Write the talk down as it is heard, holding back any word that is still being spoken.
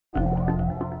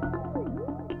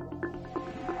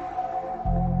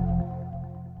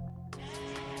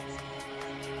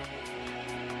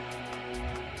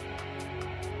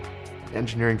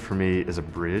Engineering for me is a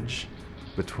bridge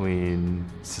between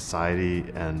society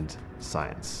and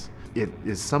science. It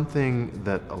is something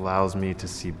that allows me to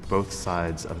see both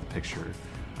sides of the picture.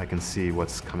 I can see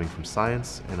what's coming from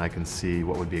science, and I can see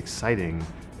what would be exciting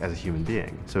as a human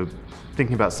being. So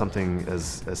thinking about something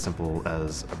as simple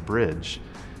as a bridge,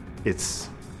 it's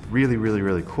really, really,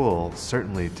 really cool,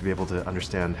 certainly, to be able to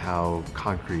understand how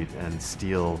concrete and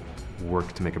steel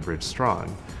work to make a bridge strong.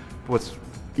 But what's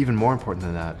even more important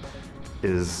than that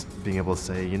is being able to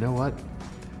say, you know what?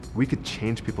 We could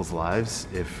change people's lives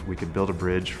if we could build a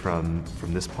bridge from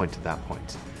this point to that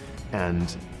point.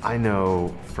 And I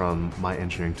know from my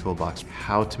engineering toolbox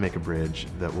how to make a bridge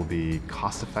that will be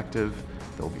cost-effective,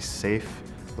 that will be safe,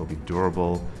 that will be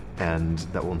durable, and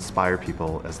that will inspire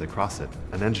people as they cross it.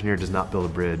 An engineer does not build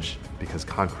a bridge because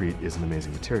concrete is an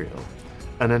amazing material.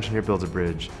 An engineer builds a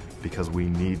bridge because we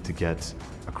need to get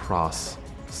across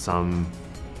some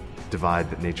divide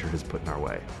that nature has put in our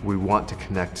way. We want to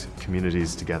connect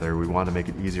communities together. We want to make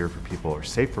it easier for people, or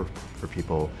safer for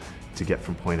people, to get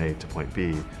from point A to point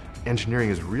B. Engineering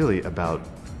is really about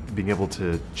being able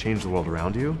to change the world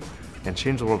around you, and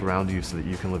change the world around you so that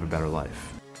you can live a better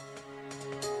life.